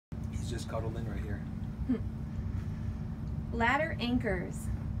just cuddled in right here. Ladder anchors,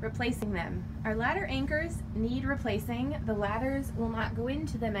 replacing them. Our ladder anchors need replacing. The ladders will not go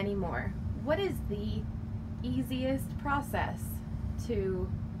into them anymore. What is the easiest process to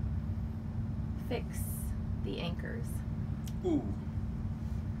fix the anchors? Ooh.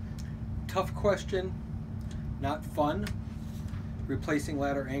 Tough question. Not fun. Replacing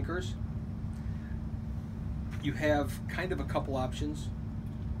ladder anchors. You have kind of a couple options.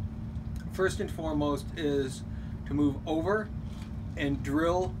 First and foremost is to move over and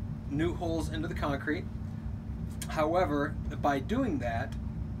drill new holes into the concrete. However, by doing that,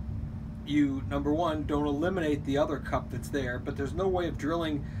 you, number one, don't eliminate the other cup that's there, but there's no way of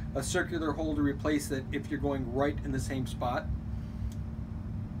drilling a circular hole to replace it if you're going right in the same spot.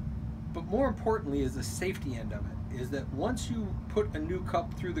 But more importantly is the safety end of it, is that once you put a new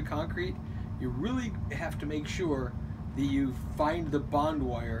cup through the concrete, you really have to make sure that you find the bond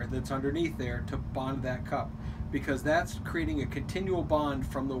wire that's underneath there to bond that cup, because that's creating a continual bond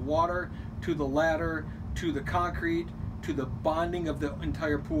from the water to the ladder to the concrete to the bonding of the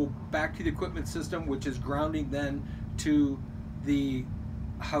entire pool back to the equipment system, which is grounding then to the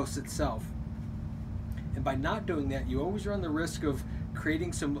house itself. And by not doing that, you always run the risk of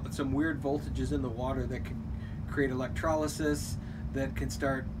creating some weird voltages in the water that can create electrolysis, that can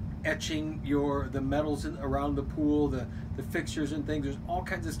start etching the metals around the pool, the fixtures and things. There's all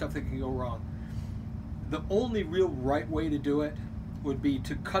kinds of stuff that can go wrong. The only real right way to do it would be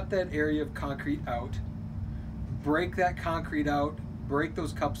to cut that area of concrete out, break that concrete out, break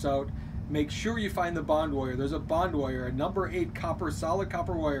those cups out, make sure you find the bond wire. There's a bond wire, a number 8 solid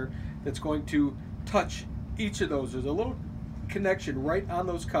copper wire that's going to touch each of those. There's a little connection right on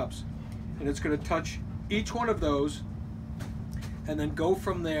those cups, and it's going to touch each one of those and then go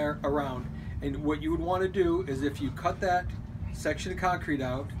from there around. And what you would want to do is, if you cut that section of concrete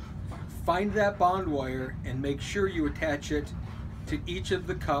out, find that bond wire and make sure you attach it to each of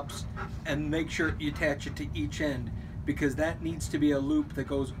the cups, and make sure you attach it to each end, because that needs to be a loop that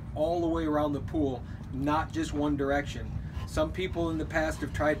goes all the way around the pool, not just one direction. Some people in the past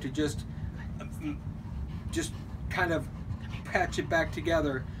have tried to just kind of patch it back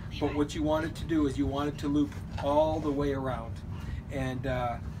together, but what you want it to do is you want it to loop all the way around, and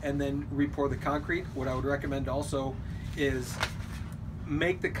then re-pour the concrete. What I would recommend also is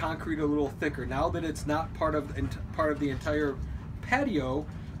make the concrete a little thicker. Now that it's not part of the entire patio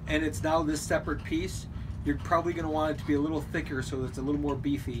and it's now this separate piece, you're probably going to want it to be a little thicker so that it's a little more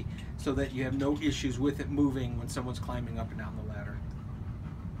beefy, so that you have no issues with it moving when someone's climbing up and down the ladder.